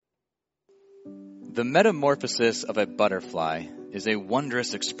The metamorphosis of a butterfly is a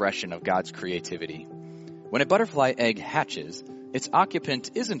wondrous expression of God's creativity. When a butterfly egg hatches, its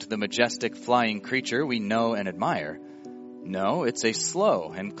occupant isn't the majestic flying creature we know and admire. No, it's a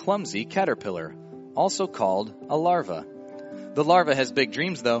slow and clumsy caterpillar, also called a larva. The larva has big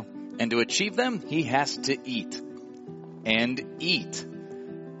dreams, though, and to achieve them, he has to eat. And eat.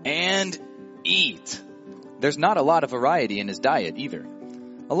 And eat. There's not a lot of variety in his diet, either.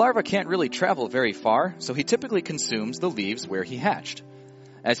 A larva can't really travel very far, so he typically consumes the leaves where he hatched.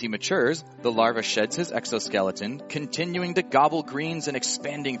 As he matures, the larva sheds his exoskeleton, continuing to gobble greens and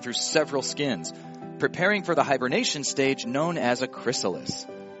expanding through several skins, preparing for the hibernation stage known as a chrysalis.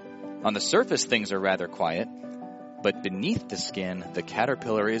 On the surface, things are rather quiet, but beneath the skin, the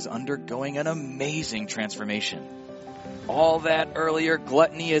caterpillar is undergoing an amazing transformation. All that earlier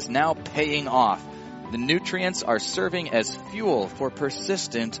gluttony is now paying off. The nutrients are serving as fuel for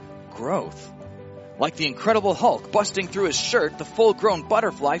persistent growth. Like the Incredible Hulk busting through his shirt, the full-grown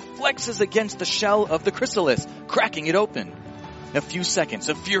butterfly flexes against the shell of the chrysalis, cracking it open. A few seconds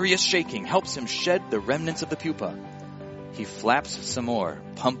of furious shaking helps him shed the remnants of the pupa. He flaps some more,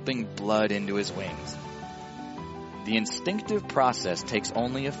 pumping blood into his wings. The instinctive process takes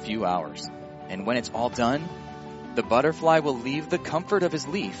only a few hours, and when it's all done, the butterfly will leave the comfort of his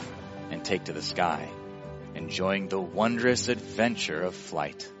leaf and take to the sky, enjoying the wondrous adventure of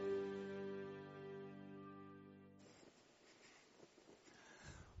flight.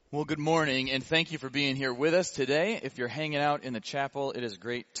 Well, good morning, and thank you for being here with us today. If you're hanging out in the chapel, it is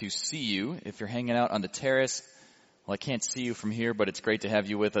great to see you. If you're hanging out on the terrace, well, I can't see you from here, but it's great to have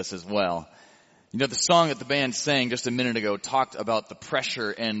you with us as well. You know, the song that the band sang just a minute ago talked about the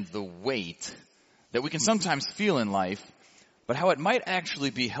pressure and the weight that we can sometimes feel in life, but how it might actually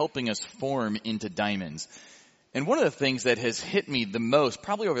be helping us form into diamonds. And one of the things that has hit me the most,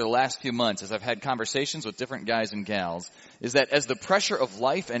 probably over the last few months, as I've had conversations with different guys and gals, is that as the pressure of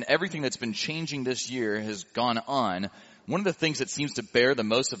life and everything that's been changing this year has gone on, one of the things that seems to bear the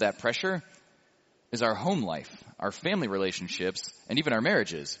most of that pressure is our home life, our family relationships, and even our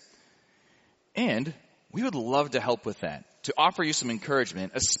marriages. And we would love to help with that, to offer you some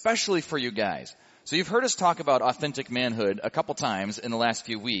encouragement, especially for you guys. So you've heard us talk about authentic manhood a couple times in the last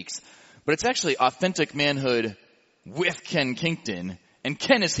few weeks, but it's actually authentic manhood with Ken Kinkton. And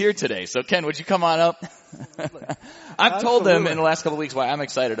Ken is here today. So Ken, would you come on up? I've told them in the last couple of weeks why I'm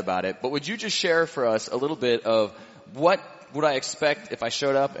excited about it, but would you just share for us a little bit of what would I expect if I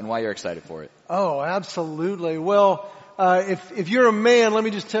showed up and why you're excited for it? Oh, absolutely. Well, if you're a man, let me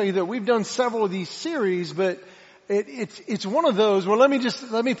just tell you that we've done several of these series, but it's one of those. Well, let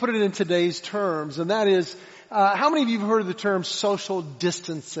me put it in today's terms, and that is, how many of you have heard of the term social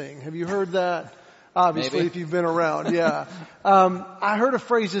distancing? Have you heard that? Obviously, maybe. If you've been around, yeah. I heard a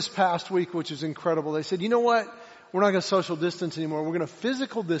phrase this past week which is incredible. They said, you know what? We're not going to social distance anymore. We're going to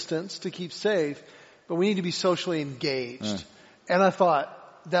physical distance to keep safe, but we need to be socially engaged. And I thought,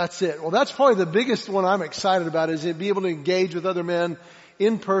 that's it. Well, that's probably the biggest one I'm excited about, is to be able to engage with other men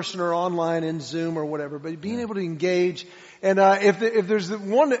in person or online in Zoom or whatever, but being able to engage. And if there's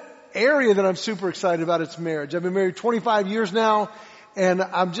one area that I'm super excited about, it's marriage. I've been married 25 years now, and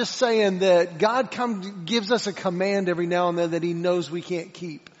I'm just saying that God gives us a command every now and then that He knows we can't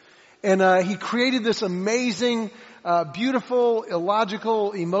keep. And He created this amazing, beautiful,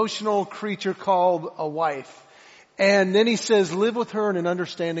 illogical, emotional creature called a wife. And then He says, live with her in an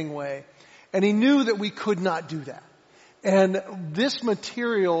understanding way. And He knew that we could not do that. And this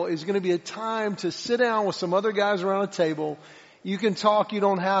material is going to be a time to sit down with some other guys around a table. You can talk, you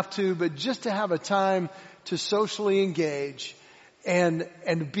don't have to, but just to have a time to socially engage and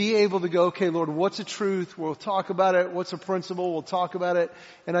be able to go, okay, Lord, what's the truth? We'll talk about it. What's a principle? We'll talk about it.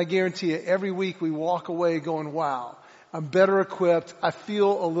 And I guarantee you, every week we walk away going, wow, I'm better equipped. I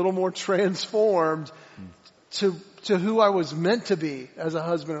feel a little more transformed to who I was meant to be as a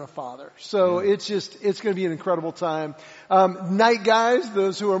husband and a father. So it's going to be an incredible time. Night guys,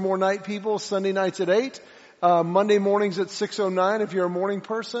 those who are more night people, Sunday nights at 8. Monday mornings at 6:09 if you're a morning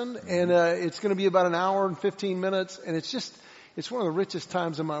person. And it's going to be about an hour and 15 minutes. And it's one of the richest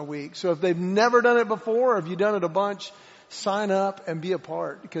times of my week. So if they've never done it before, or if you've done it a bunch, sign up and be a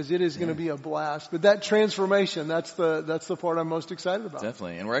part, because it is going to be a blast. But that transformation, that's the part I'm most excited about.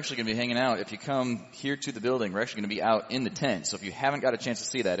 Definitely. And we're actually going to be hanging out. If you come here to the building, we're actually going to be out in the tent. So if you haven't got a chance to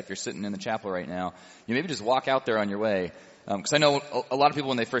see that, if you're sitting in the chapel right now, you maybe just walk out there on your way. Because I know a lot of people,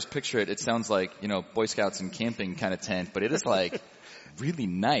 when they first picture it, it sounds like, Boy Scouts and camping kind of tent, but it is like really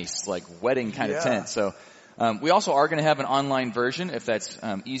nice, like wedding kind of tent. So we also are going to have an online version if that's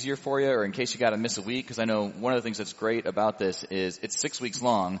easier for you, or in case you got to miss a week, because I know one of the things that's great about this is it's 6 weeks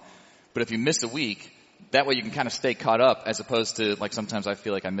long, But if you miss a week, that way you can kind of stay caught up, as opposed to, like, sometimes I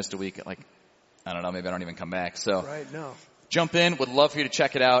feel like I missed a week, like, I don't know, maybe I don't even come back. So Right, no. jump in. Would love for you to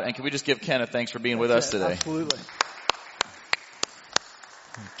check it out. And can we just give Ken a thanks for being with us today? Absolutely.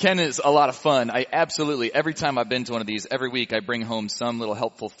 Ken is a lot of fun. Every time I've been to one of these, every week I bring home some little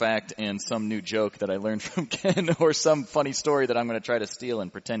helpful fact and some new joke that I learned from Ken, or some funny story that I'm going to try to steal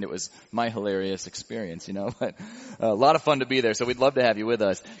and pretend it was my hilarious experience, But a lot of fun to be there. So we'd love to have you with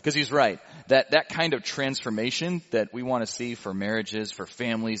us, because he's right. That kind of transformation that we want to see for marriages, for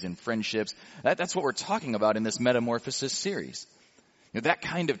families and friendships, that's what we're talking about in this Metamorphosis series. That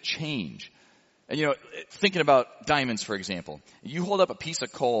kind of change. And thinking about diamonds, for example, you hold up a piece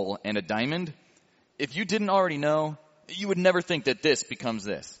of coal and a diamond. If you didn't already know, you would never think that this becomes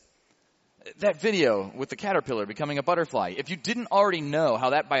this. That video with the caterpillar becoming a butterfly, if you didn't already know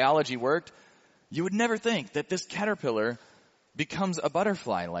how that biology worked, you would never think that this caterpillar becomes a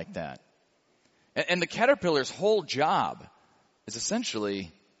butterfly like that. And the caterpillar's whole job is essentially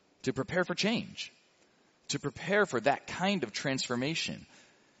to prepare for change, to prepare for that kind of transformation.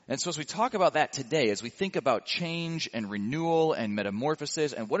 And so as we talk about that today, as we think about change and renewal and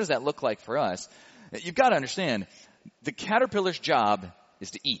metamorphosis and what does that look like for us, you've got to understand, the caterpillar's job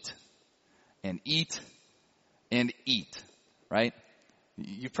is to eat and eat and eat, right?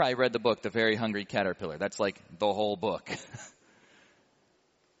 You've probably read the book, The Very Hungry Caterpillar. That's like the whole book. It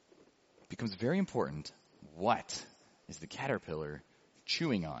becomes very important, what is the caterpillar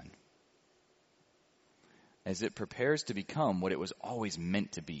chewing on as it prepares to become what it was always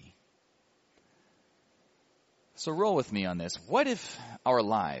meant to be? So roll with me on this. What if our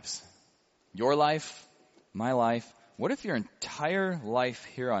lives, your life, my life, what if your entire life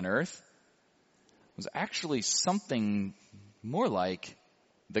here on earth was actually something more like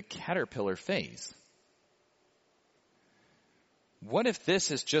the caterpillar phase? What if this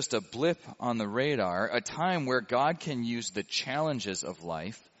is just a blip on the radar, a time where God can use the challenges of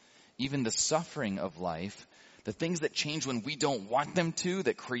life, even the suffering of life, the things that change when we don't want them to,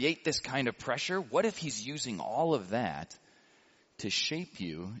 that create this kind of pressure? What if he's using all of that to shape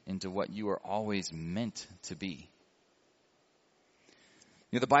you into what you are always meant to be?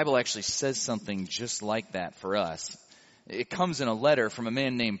 The Bible actually says something just like that for us. It comes in a letter from a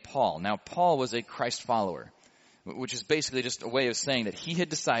man named Paul. Now, Paul was a Christ follower, which is basically just a way of saying that he had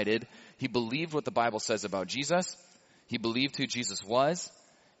decided, he believed what the Bible says about Jesus, he believed who Jesus was,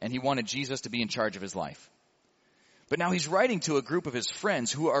 and he wanted Jesus to be in charge of his life. But now he's writing to a group of his friends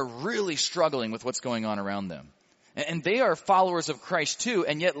who are really struggling with what's going on around them. And they are followers of Christ too,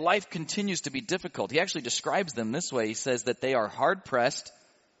 and yet life continues to be difficult. He actually describes them this way. He says that they are hard-pressed,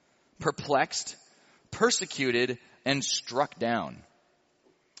 perplexed, persecuted, and struck down,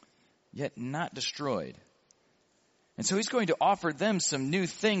 yet not destroyed. And so he's going to offer them some new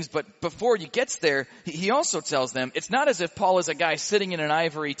things, but before he gets there, he also tells them, it's not as if Paul is a guy sitting in an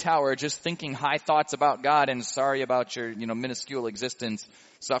ivory tower just thinking high thoughts about God and sorry about your, minuscule existence,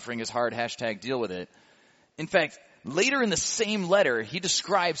 suffering is hard, #deal with it. In fact, later in the same letter, he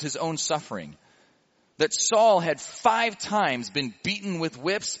describes his own suffering. That Saul had 5 times been beaten with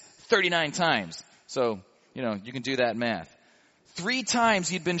whips, 39 times. So, you can do that math. 3 times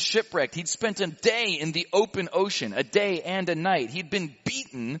he'd been shipwrecked. He'd spent a day in the open ocean, a day and a night. He'd been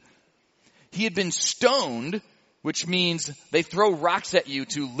beaten. He had been stoned, which means they throw rocks at you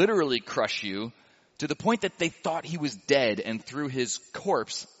to literally crush you, to the point that they thought he was dead and threw his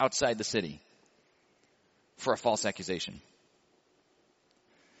corpse outside the city for a false accusation.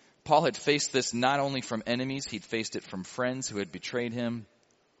 Paul had faced this not only from enemies, he'd faced it from friends who had betrayed him.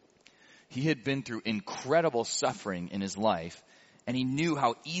 He had been through incredible suffering in his life, and he knew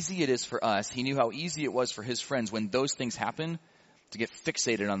how easy it is for us. He knew how easy it was for his friends when those things happen to get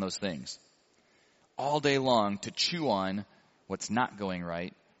fixated on those things. All day long to chew on what's not going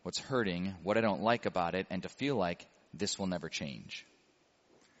right, what's hurting, what I don't like about it, and to feel like this will never change.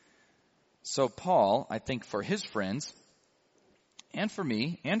 So Paul, I think for his friends, and for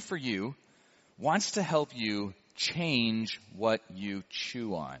me, and for you, wants to help you change what you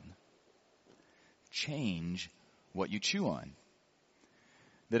chew on. Change what you chew on.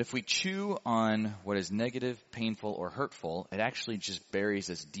 That if we chew on what is negative, painful, or hurtful, it actually just buries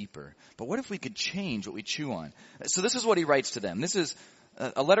us deeper. But what if we could change what we chew on? So this is what he writes to them. This is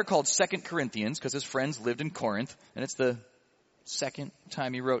a letter called 2 Corinthians, because his friends lived in Corinth, and it's the second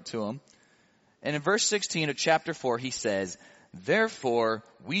time he wrote to them. And in verse 16 of chapter 4, he says, "Therefore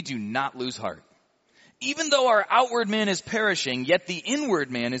we do not lose heart. Even though our outward man is perishing, yet the inward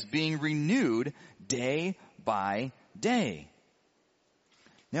man is being renewed day by day."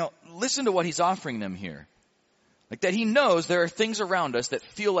 Now, listen to what he's offering them here. Like that he knows there are things around us that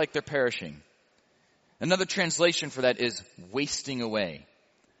feel like they're perishing. Another translation for that is wasting away.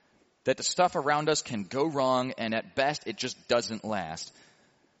 That the stuff around us can go wrong and at best it just doesn't last.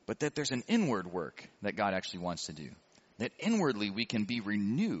 But that there's an inward work that God actually wants to do. That inwardly we can be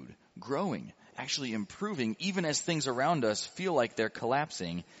renewed, growing, actually improving even as things around us feel like they're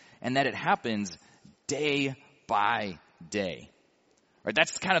collapsing. And that it happens day by day. Right?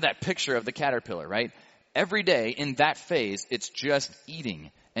 That's kind of that picture of the caterpillar, right? Every day in that phase, it's just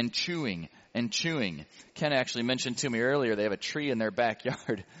eating and chewing and chewing. Ken actually mentioned to me earlier they have a tree in their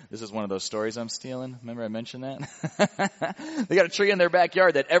backyard. This is one of those stories I'm stealing. Remember I mentioned that? They got a tree in their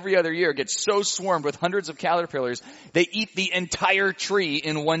backyard that every other year gets so swarmed with hundreds of caterpillars, they eat the entire tree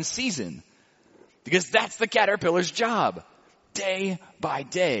in one season. Because that's the caterpillar's job. Day by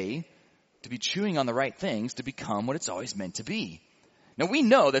day, to be chewing on the right things to become what it's always meant to be. Now we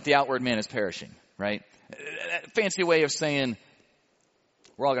know that the outward man is perishing, right? Fancy way of saying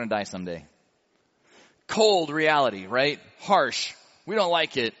we're all going to die someday. Cold reality, right? Harsh. We don't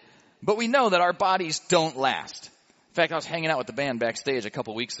like it. But we know that our bodies don't last. In fact, I was hanging out with the band backstage a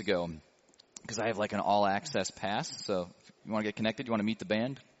couple weeks ago because I have like an all-access pass. So if you want to get connected, you want to meet the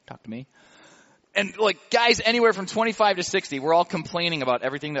band, talk to me. And like guys anywhere from 25 to 60, we're all complaining about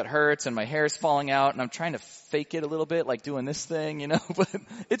everything that hurts and my hair's falling out and I'm trying to fake it a little bit, like doing this thing, you know, but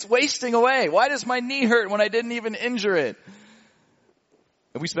it's wasting away. Why does my knee hurt when I didn't even injure it?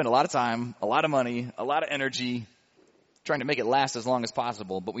 And we spend a lot of time, a lot of money, a lot of energy trying to make it last as long as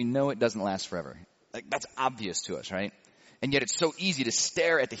possible, but we know it doesn't last forever. Like that's obvious to us, right? And yet it's so easy to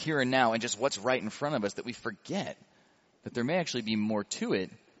stare at the here and now and just what's right in front of us that we forget that there may actually be more to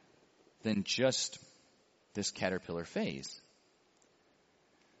it than just this caterpillar phase.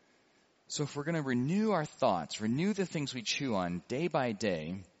 So if we're going to renew our thoughts, renew the things we chew on day by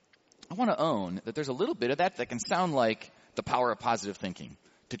day, I want to own that there's a little bit of that can sound like the power of positive thinking.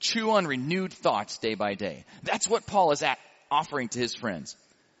 To chew on renewed thoughts day by day. That's what Paul is offering to his friends.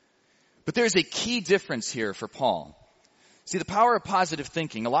 But there's a key difference here for Paul. See, the power of positive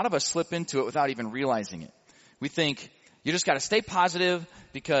thinking, a lot of us slip into it without even realizing it. We think you just got to stay positive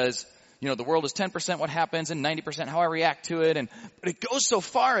because you know, the world is 10% what happens and 90% how I react to it. But it goes so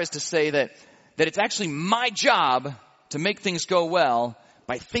far as to say that it's actually my job to make things go well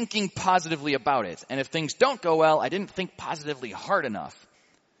by thinking positively about it. And if things don't go well, I didn't think positively hard enough.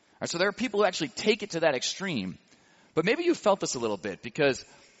 All right, so there are people who actually take it to that extreme. But maybe you felt this a little bit because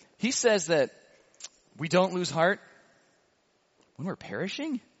he says that we don't lose heart when we're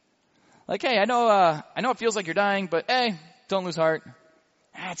perishing. Like, hey, I know it feels like you're dying, but hey, don't lose heart.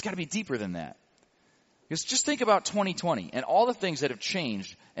 It's got to be deeper than that. Because just think about 2020 and all the things that have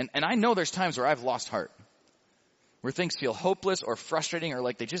changed. And I know there's times where I've lost heart. Where things feel hopeless or frustrating or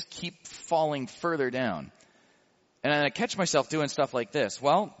like they just keep falling further down. And I catch myself doing stuff like this.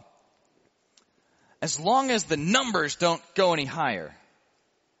 Well, as long as the numbers don't go any higher.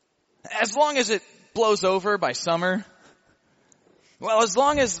 As long as it blows over by summer. Well, as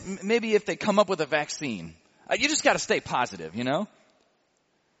long as maybe if they come up with a vaccine. You just got to stay positive, you know?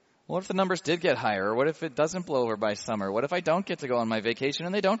 What if the numbers did get higher? Or what if it doesn't blow over by summer? What if I don't get to go on my vacation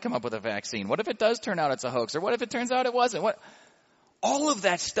and they don't come up with a vaccine? What if it does turn out it's a hoax? Or what if it turns out it wasn't? All of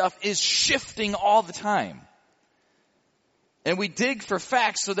that stuff is shifting all the time. And we dig for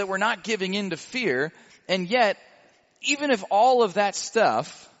facts so that we're not giving in to fear. And yet, even if all of that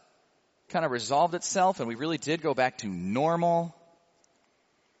stuff kind of resolved itself and we really did go back to normal,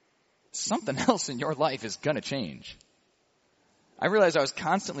 something else in your life is going to change. I realized I was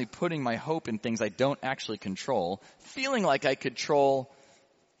constantly putting my hope in things I don't actually control, feeling like I control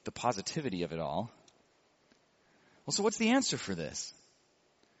the positivity of it all. Well, so what's the answer for this?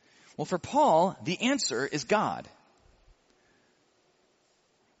 Well, for Paul, the answer is God.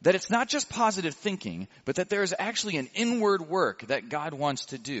 That it's not just positive thinking, but that there is actually an inward work that God wants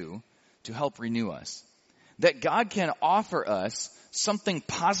to do to help renew us. That God can offer us something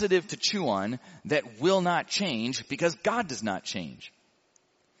positive to chew on that will not change because God does not change.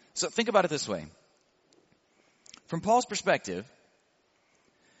 So think about it this way. From Paul's perspective,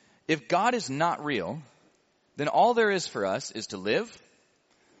 if God is not real, then all there is for us is to live,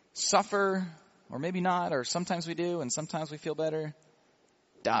 suffer, or maybe not, or sometimes we do and sometimes we feel better,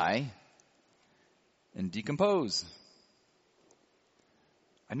 die, and decompose.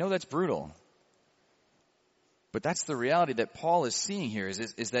 I know that's brutal. But that's the reality that Paul is seeing here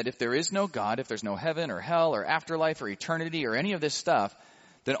is that if there is no God, if there's no heaven or hell or afterlife or eternity or any of this stuff,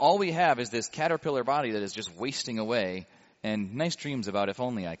 then all we have is this caterpillar body that is just wasting away and nice dreams about if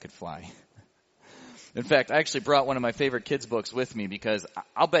only I could fly. In fact, I actually brought one of my favorite kids' books with me because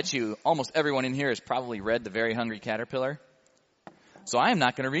I'll bet you almost everyone in here has probably read The Very Hungry Caterpillar. So I am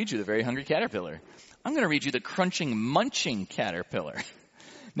not going to read you The Very Hungry Caterpillar. I'm going to read you The Crunching, Munching Caterpillar.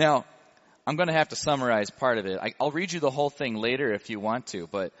 Now, I'm going to have to summarize part of it. I'll read you the whole thing later if you want to,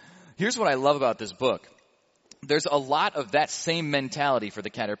 but here's what I love about this book. There's a lot of that same mentality for the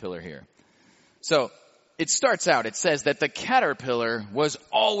caterpillar here. So it starts out, it says that the caterpillar was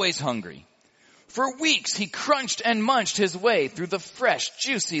always hungry. For weeks, he crunched and munched his way through the fresh,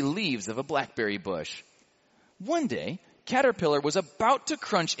 juicy leaves of a blackberry bush. One day, Caterpillar was about to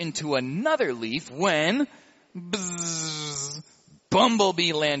crunch into another leaf when, bzzz,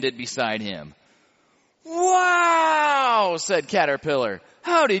 Bumblebee landed beside him. Wow, said Caterpillar.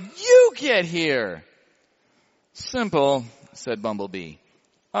 How did you get here? Simple, said Bumblebee.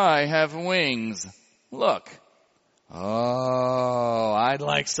 I have wings. Look. Oh, I'd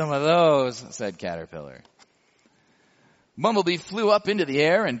like some of those, said Caterpillar. Bumblebee flew up into the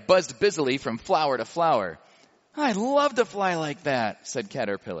air and buzzed busily from flower to flower. I'd love to fly like that, said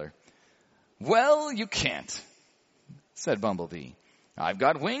Caterpillar. Well, you can't, said Bumblebee. I've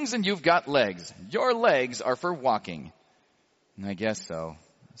got wings and you've got legs. Your legs are for walking. I guess so,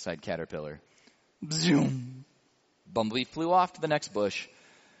 sighed Caterpillar. Zoom. Bumblebee flew off to the next bush.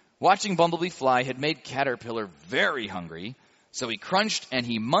 Watching Bumblebee fly had made Caterpillar very hungry, so he crunched and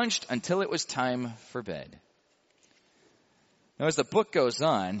he munched until it was time for bed. Now, as the book goes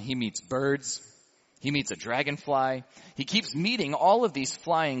on, he meets birds, he meets a dragonfly, he keeps meeting all of these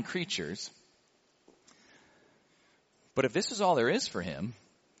flying creatures. But if this is all there is for him,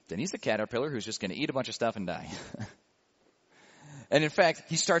 then he's the caterpillar who's just going to eat a bunch of stuff and die. And in fact,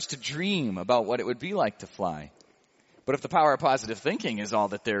 he starts to dream about what it would be like to fly. But if the power of positive thinking is all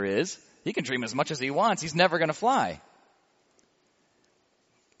that there is, he can dream as much as he wants. He's never going to fly.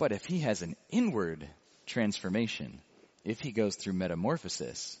 But if he has an inward transformation, if he goes through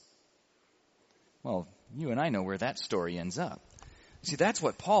metamorphosis, well, you and I know where that story ends up. See, that's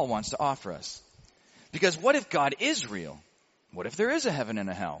what Paul wants to offer us. Because what if God is real? What if there is a heaven and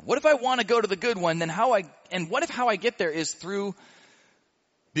a hell? What if I want to go to the good one, what if how I get there is through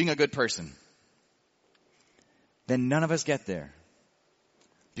being a good person? Then none of us get there.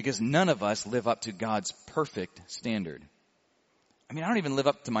 Because none of us live up to God's perfect standard. I mean, I don't even live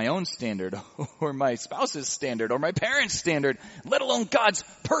up to my own standard or my spouse's standard or my parents' standard, let alone God's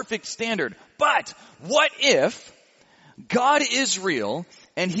perfect standard. But what if God is real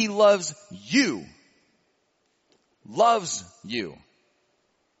and he loves you? Loves you.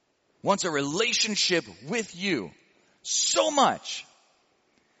 Wants a relationship with you so much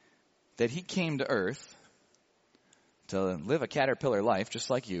that he came to earth to live a caterpillar life just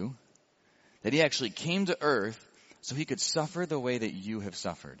like you, that he actually came to earth so he could suffer the way that you have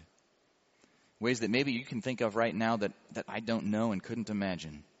suffered. Ways that maybe you can think of right now that I don't know and couldn't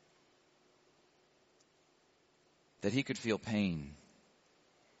imagine. That he could feel pain.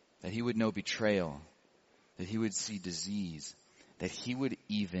 That he would know betrayal. That he would see disease. That he would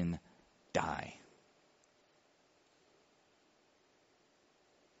even die.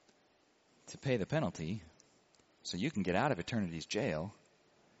 To pay the penalty so you can get out of eternity's jail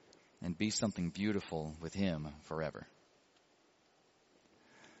and be something beautiful with him forever.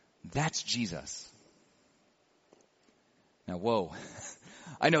 That's Jesus. Now, whoa.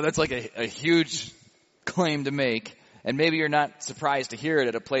 I know that's like a huge claim to make, and maybe you're not surprised to hear it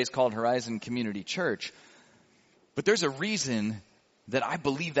at a place called Horizon Community Church, but there's a reason that I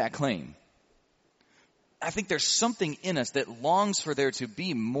believe that claim. I think there's something in us that longs for there to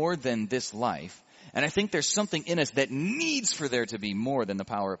be more than this life. And I think there's something in us that needs for there to be more than the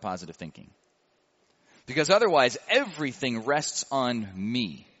power of positive thinking. Because otherwise, everything rests on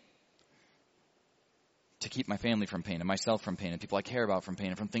me to keep my family from pain and myself from pain and people I care about from pain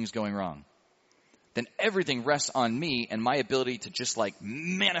and from things going wrong. Then everything rests on me and my ability to just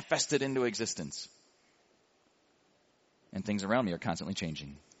manifest it into existence. And things around me are constantly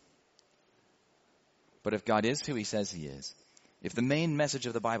changing. But if God is who he says he is, if the main message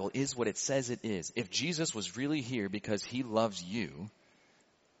of the Bible is what it says it is, if Jesus was really here because he loves you,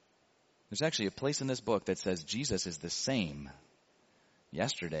 there's actually a place in this book that says Jesus is the same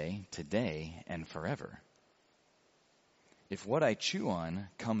yesterday, today, and forever. If what I chew on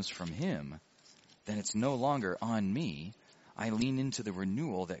comes from him, then it's no longer on me. I lean into the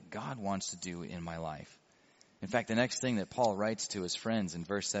renewal that God wants to do in my life. In fact, the next thing that Paul writes to his friends in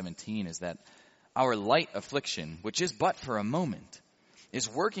verse 17 is that our light affliction, which is but for a moment, is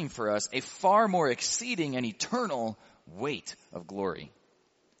working for us a far more exceeding and eternal weight of glory.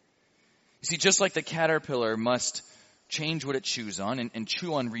 You see, just like the caterpillar must change what it chews on and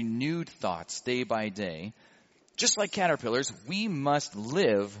chew on renewed thoughts day by day. Just like caterpillars, we must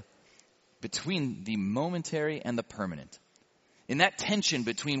live between the momentary and the permanent. In that tension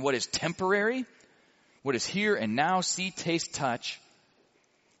between what is temporary, what is here and now, see, taste, touch,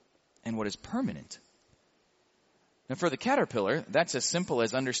 and what is permanent. Now for the caterpillar, that's as simple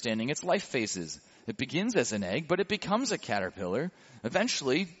as understanding its life phases. It begins as an egg, but it becomes a caterpillar.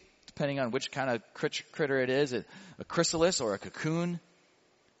 Eventually, depending on which kind of critter it is, a chrysalis or a cocoon,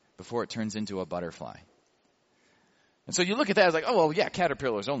 before it turns into a butterfly. And so you look at that as like, oh, well, yeah,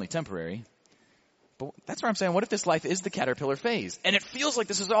 caterpillar is only temporary. But that's where I'm saying, what if this life is the caterpillar phase? And it feels like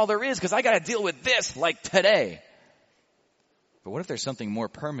this is all there is because I got to deal with this like today. But what if there's something more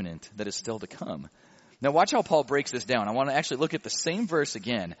permanent that is still to come? Now watch how Paul breaks this down. I want to actually look at the same verse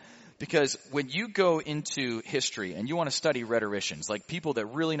again. Because when you go into history and you want to study rhetoricians, like people that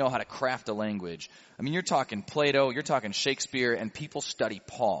really know how to craft a language, I mean, you're talking Plato, you're talking Shakespeare, and people study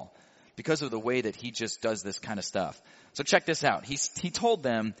Paul because of the way that he just does this kind of stuff. So check this out. He told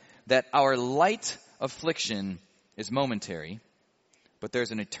them that our light affliction is momentary, but there's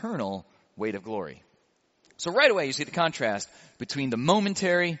an eternal weight of glory. So right away you see the contrast between the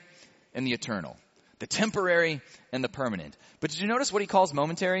momentary and the eternal, the temporary and the permanent. But did you notice what he calls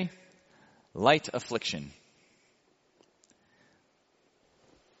momentary? Light affliction.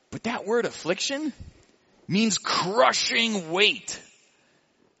 But that word affliction means crushing weight,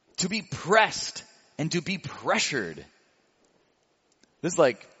 to be pressed and to be pressured. This is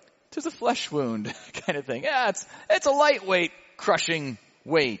like, "'tis a flesh wound" kind of thing. Yeah, it's a lightweight crushing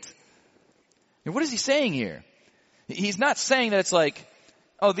weight. And what is he saying here? He's not saying that it's like,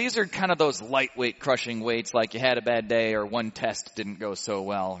 oh, these are kind of those lightweight crushing weights, like you had a bad day or one test didn't go so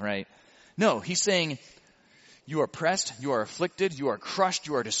well, right? No, he's saying you are pressed, you are afflicted, you are crushed,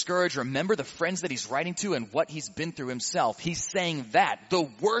 you are discouraged. Remember the friends that he's writing to and what he's been through himself. He's saying that the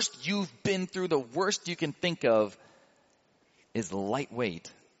worst you've been through, the worst you can think of, is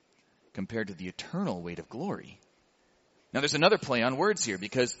lightweight compared to the eternal weight of glory. Now there's another play on words here,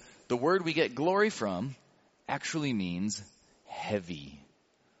 because the word we get glory from actually means heavy,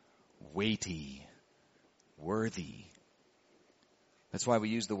 weighty, worthy. That's why we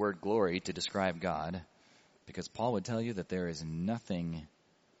use the word glory to describe God, because Paul would tell you that there is nothing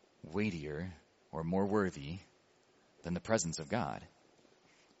weightier or more worthy than the presence of God.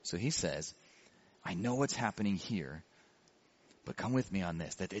 So he says, I know what's happening here, but come with me on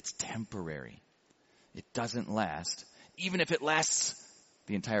this, that it's temporary. It doesn't last, even if it lasts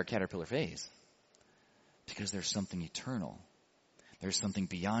the entire caterpillar phase, because there's something eternal. There's something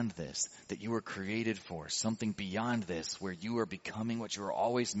beyond this that you were created for, something beyond this where you are becoming what you were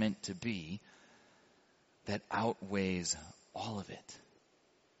always meant to be that outweighs all of it.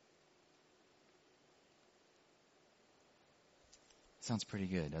 Sounds pretty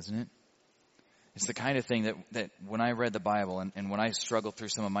good, doesn't it? It's the kind of thing that when I read the Bible and when I struggle through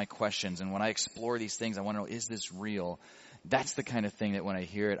some of my questions and when I explore these things, I want to know, is this real? That's the kind of thing that when I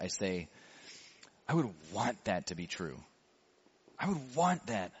hear it, I say, I would want that to be true. I would want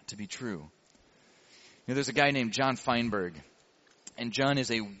that to be true. You know, there's a guy named John Feinberg, and John is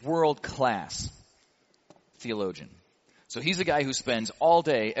a world-class theologian. So he's a guy who spends all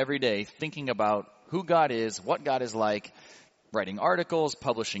day, every day, thinking about who God is, what God is like, writing articles,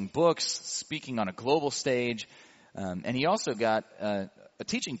 publishing books, speaking on a global stage. And he also got a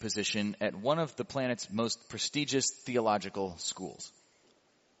teaching position at one of the planet's most prestigious theological schools.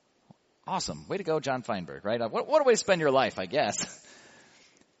 Awesome. Way to go, John Feinberg, right? What a way to spend your life, I guess.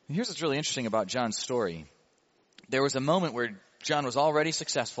 And here's what's really interesting about John's story. There was a moment where John was already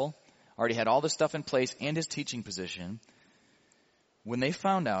successful, already had all this stuff in place and his teaching position, when they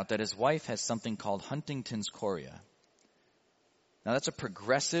found out that his wife has something called Huntington's chorea. Now, that's a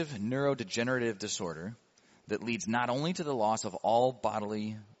progressive neurodegenerative disorder that leads not only to the loss of all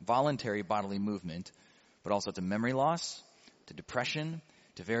voluntary bodily movement, but also to memory loss, to depression,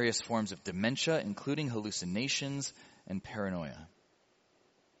 to various forms of dementia, including hallucinations and paranoia.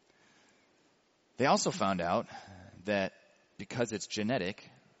 They also found out that because it's genetic,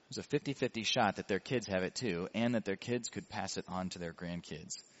 there's a 50-50 shot that their kids have it too, and that their kids could pass it on to their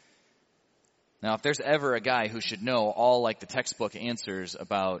grandkids. Now, if there's ever a guy who should know all like the textbook answers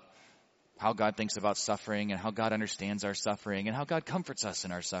about how God thinks about suffering and how God understands our suffering and how God comforts us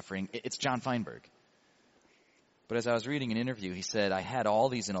in our suffering, it's John Feinberg. But as I was reading an interview, he said, I had all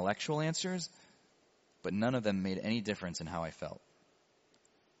these intellectual answers, but none of them made any difference in how I felt.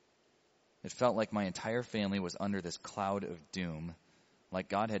 It felt like my entire family was under this cloud of doom, like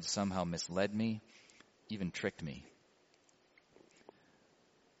God had somehow misled me, even tricked me.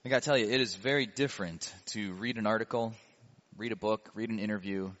 I gotta tell you, it is very different to read an article, read a book, read an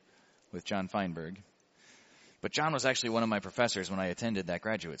interview with John Feinberg. But John was actually one of my professors when I attended that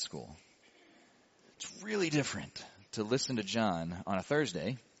graduate school. It's really different to listen to John on a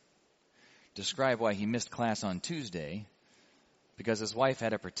Thursday describe why he missed class on Tuesday because his wife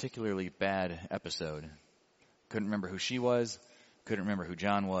had a particularly bad episode. Couldn't remember who she was, couldn't remember who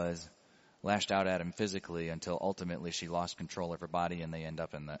John was, lashed out at him physically until ultimately she lost control of her body and they end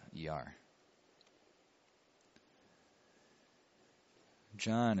up in the ER.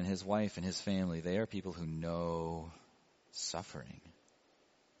 John and his wife and his family, they are people who know suffering.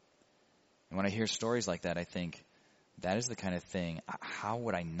 And when I hear stories like that, I think, that is the kind of thing, how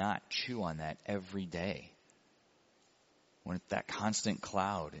would I not chew on that every day? When that constant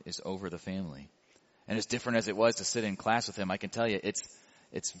cloud is over the family. And as different as it was to sit in class with him, I can tell you,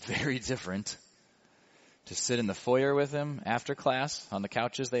 it's very different to sit in the foyer with him after class on the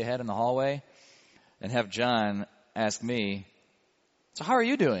couches they had in the hallway and have John ask me, "So how are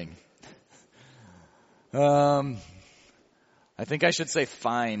you doing?" I think I should say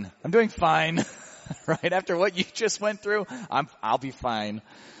fine. I'm doing fine. Right after what you just went through, I'll be fine.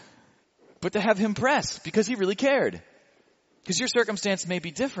 But to have him press because he really cared. Because your circumstance may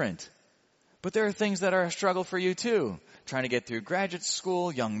be different. But there are things that are a struggle for you too. Trying to get through graduate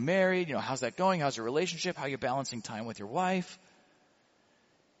school, young married, how's that going? How's your relationship? How you're balancing time with your wife?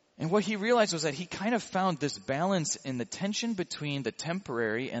 And what he realized was that he kind of found this balance in the tension between the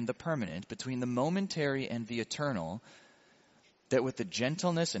temporary and the permanent, between the momentary and the eternal, that with the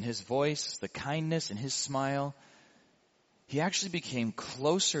gentleness in his voice, the kindness in his smile, he actually became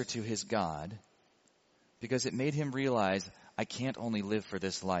closer to his God because it made him realize, I can't only live for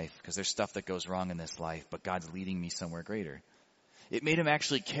this life because there's stuff that goes wrong in this life, but God's leading me somewhere greater. It made him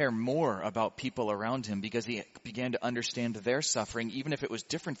actually care more about people around him because he began to understand their suffering, even if it was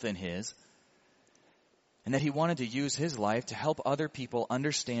different than his, and that he wanted to use his life to help other people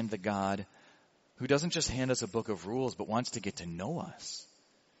understand the God who doesn't just hand us a book of rules, but wants to get to know us,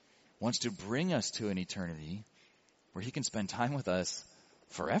 wants to bring us to an eternity where he can spend time with us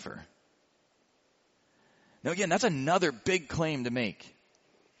forever. Now again, that's another big claim to make.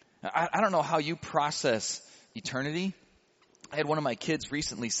 I don't know how you process eternity. I had one of my kids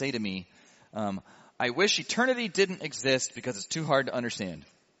recently say to me, I wish eternity didn't exist because it's too hard to understand.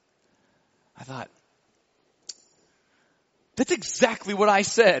 I thought, that's exactly what I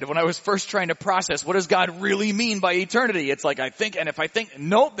said when I was first trying to process what does God really mean by eternity. It's like I think, and if I think,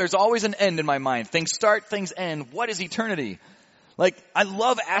 nope, there's always an end in my mind. Things start, things end. What is eternity? Like, I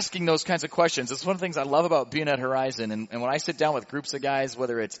love asking those kinds of questions. It's one of the things I love about being at Horizon. And when I sit down with groups of guys,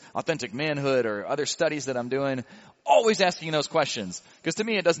 whether it's authentic manhood or other studies that I'm doing, always asking those questions. Because to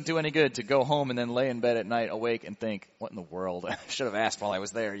me, it doesn't do any good to go home and then lay in bed at night awake and think, what in the world? I should have asked while I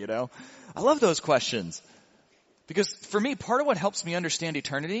was there, I love those questions. Because for me, part of what helps me understand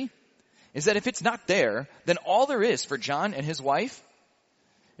eternity is that if it's not there, then all there is for John and his wife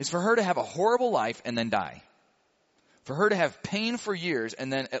is for her to have a horrible life and then die. For her to have pain for years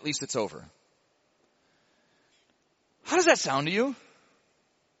and then at least it's over. How does that sound to you?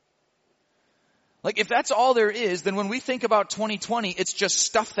 Like if that's all there is, then when we think about 2020, it's just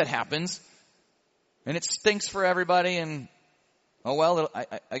stuff that happens and it stinks for everybody and, oh well,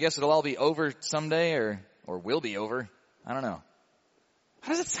 I guess it'll all be over someday or will be over. I don't know.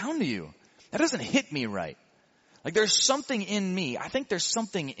 How does it sound to you? That doesn't hit me right. Like there's something in me. I think there's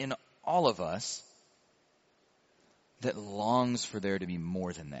something in all of us that longs for there to be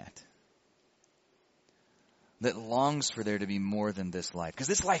more than that. That longs for there to be more than this life. Because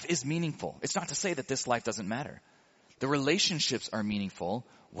this life is meaningful. It's not to say that this life doesn't matter. The relationships are meaningful.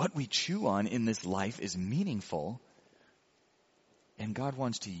 What we chew on in this life is meaningful. And God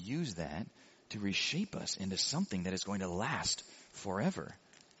wants to use that to reshape us into something that is going to last forever.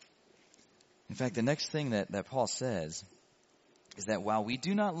 In fact, the next thing that Paul says is that while we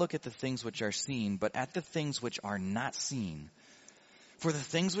do not look at the things which are seen, but at the things which are not seen, for the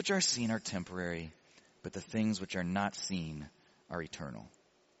things which are seen are temporary, but the things which are not seen are eternal.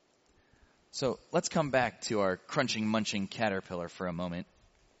 So let's come back to our crunching, munching caterpillar for a moment.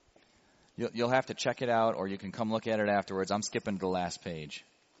 You'll have to check it out, or you can come look at it afterwards. I'm skipping to the last page.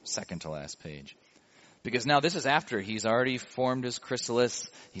 Second to last page. Because now this is after he's already formed his chrysalis.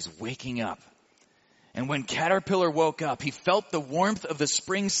 He's waking up. And when Caterpillar woke up, he felt the warmth of the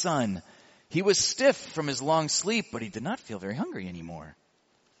spring sun. He was stiff from his long sleep, but he did not feel very hungry anymore.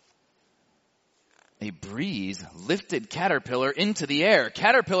 A breeze lifted Caterpillar into the air.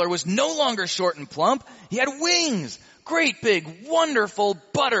 Caterpillar was no longer short and plump. He had wings. Great big, wonderful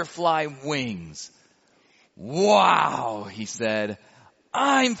butterfly wings. Wow, he said.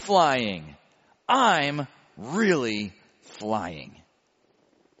 I'm flying. I'm really flying.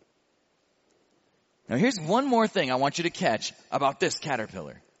 Now here's one more thing I want you to catch about this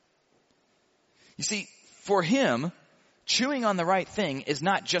caterpillar. You see, for him, chewing on the right thing is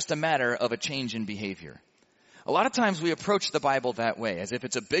not just a matter of a change in behavior. A lot of times we approach the Bible that way, as if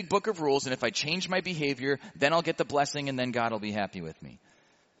it's a big book of rules, and if I change my behavior, then I'll get the blessing, and then God will be happy with me.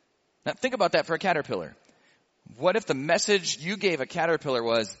 Now think about that for a caterpillar. What if the message you gave a caterpillar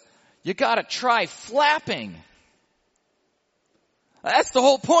was, you gotta try flapping? That's the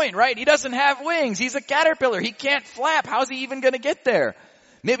whole point, right? He doesn't have wings. He's a caterpillar. He can't flap. How's he even gonna get there?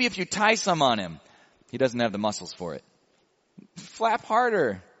 Maybe if you tie some on him, he doesn't have the muscles for it. Flap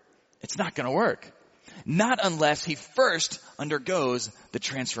harder. It's not gonna work. Not unless he first undergoes the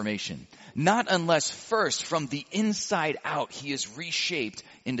transformation. Not unless first, from the inside out, he is reshaped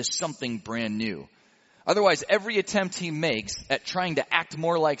into something brand new. Otherwise, every attempt he makes at trying to act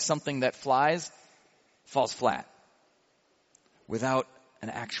more like something that flies falls flat without an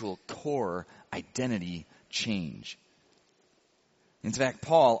actual core identity change. In fact,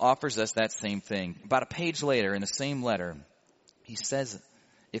 Paul offers us that same thing. About a page later in the same letter, he says,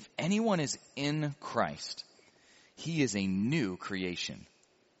 if anyone is in Christ, he is a new creation.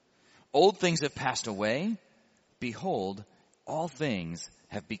 Old things have passed away. Behold, all things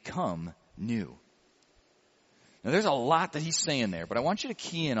have become new. Now there's a lot that he's saying there, but I want you to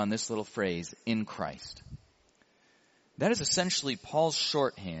key in on this little phrase, in Christ. That is essentially Paul's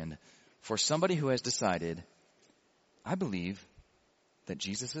shorthand for somebody who has decided, I believe that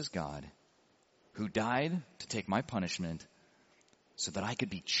Jesus is God, who died to take my punishment so that I could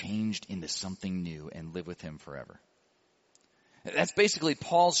be changed into something new and live with him forever. That's basically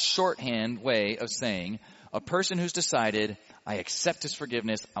Paul's shorthand way of saying a person who's decided, I accept his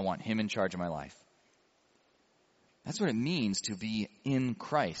forgiveness, I want him in charge of my life. That's what it means to be in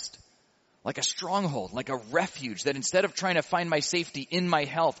Christ. Like a stronghold, like a refuge, that instead of trying to find my safety in my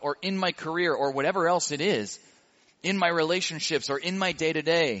health or in my career or whatever else it is, in my relationships or in my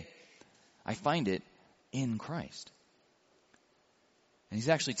day-to-day, I find it in Christ. And he's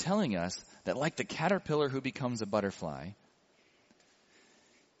actually telling us that like the caterpillar who becomes a butterfly,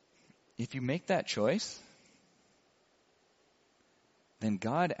 if you make that choice, then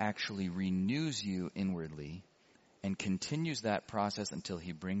God actually renews you inwardly and continues that process until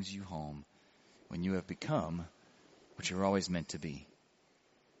he brings you home when you have become what you're always meant to be.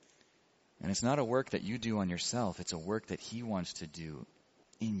 And it's not a work that you do on yourself. It's a work that he wants to do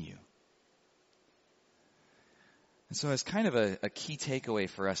in you. And so as kind of a key takeaway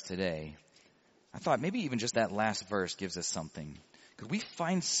for us today, I thought maybe even just that last verse gives us something. Could we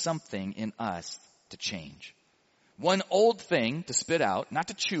find something in us to change? One old thing to spit out, not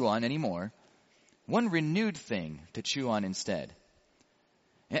to chew on anymore. One renewed thing to chew on instead.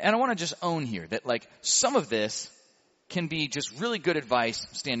 And I want to just own here that like some of this can be just really good advice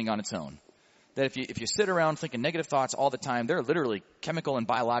standing on its own. That if you sit around thinking negative thoughts all the time, there are literally chemical and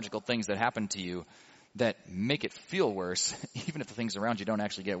biological things that happen to you that make it feel worse, even if the things around you don't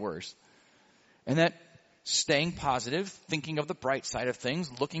actually get worse. And that staying positive, thinking of the bright side of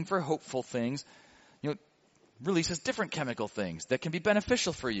things, looking for hopeful things, releases different chemical things that can be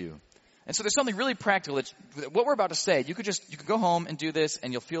beneficial for you. And so there's something really practical that what we're about to say, you could go home and do this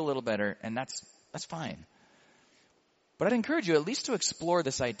and you'll feel a little better, and that's fine. But I'd encourage you at least to explore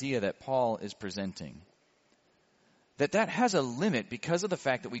this idea that Paul is presenting. That has a limit because of the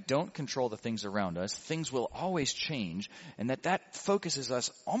fact that we don't control the things around us. Things will always change, and that focuses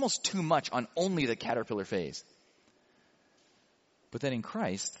us almost too much on only the caterpillar phase. But that in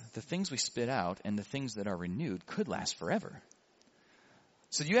Christ, the things we spit out and the things that are renewed could last forever.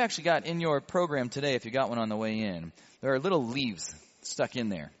 So you actually got in your program today, if you got one on the way in, there are little leaves stuck in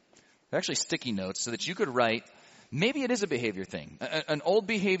there. They're actually sticky notes so that you could write, maybe it is a behavior thing, an old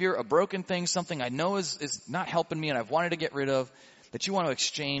behavior, a broken thing, something I know is not helping me and I've wanted to get rid of, that you want to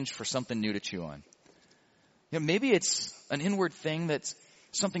exchange for something new to chew on. Maybe it's an inward thing that's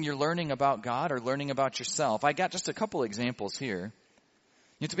something you're learning about God or learning about yourself. I got just a couple examples here.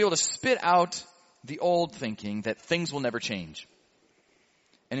 You have to be able to spit out the old thinking that things will never change.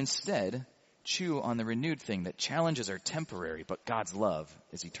 And instead, chew on the renewed thing that challenges are temporary, but God's love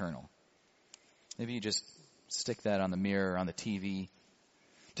is eternal. Maybe you just stick that on the mirror, on the TV.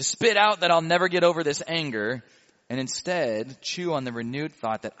 To spit out that I'll never get over this anger, and instead chew on the renewed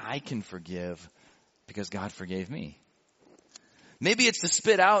thought that I can forgive because God forgave me. Maybe it's to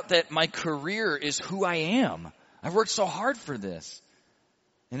spit out that my career is who I am. I've worked so hard for this.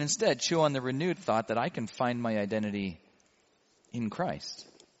 And instead chew on the renewed thought that I can find my identity in Christ.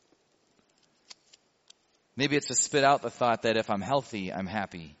 Maybe it's to spit out the thought that if I'm healthy, I'm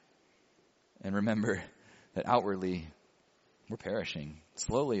happy. And remember that outwardly, we're perishing,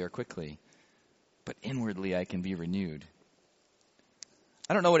 slowly or quickly. But inwardly, I can be renewed.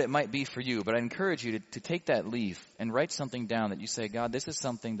 I don't know what it might be for you, but I encourage you to take that leaf and write something down that you say, God, this is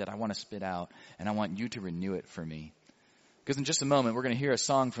something that I want to spit out, and I want you to renew it for me. Because in just a moment, we're going to hear a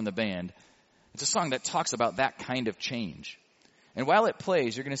song from the band. It's a song that talks about that kind of change. And while it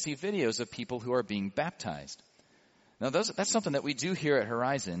plays, you're going to see videos of people who are being baptized. Now, that's something that we do here at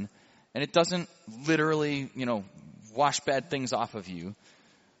Horizon, and it doesn't literally, wash bad things off of you.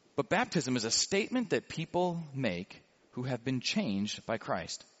 But baptism is a statement that people make who have been changed by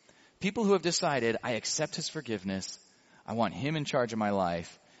Christ. People who have decided, I accept his forgiveness, I want him in charge of my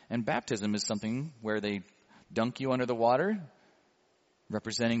life. And baptism is something where they dunk you under the water,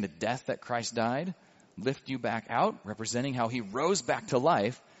 representing the death that Christ died, lift you back out, representing how he rose back to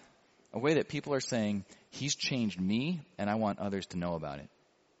life, a way that people are saying, he's changed me, and I want others to know about it.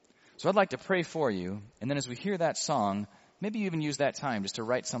 So I'd like to pray for you, and then as we hear that song, maybe you even use that time just to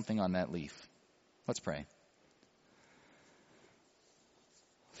write something on that leaf. Let's pray.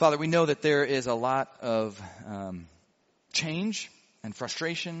 Father, we know that there is a lot of change and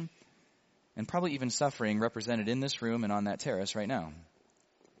frustration and probably even suffering represented in this room and on that terrace right now.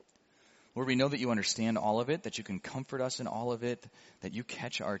 Lord, we know that you understand all of it, that you can comfort us in all of it, that you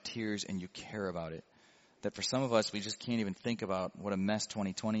catch our tears and you care about it. That for some of us, we just can't even think about what a mess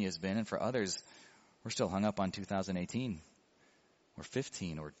 2020 has been. And for others, we're still hung up on 2018 or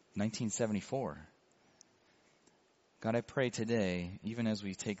 15 or 1974. God, I pray today, even as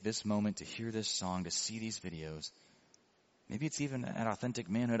we take this moment to hear this song, to see these videos, maybe it's even at Authentic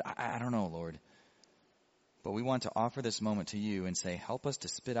Manhood, I don't know, Lord. But we want to offer this moment to you and say, help us to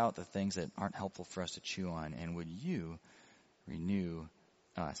spit out the things that aren't helpful for us to chew on, and would you renew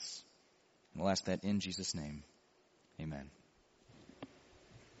us? And we'll ask that in Jesus' name. Amen.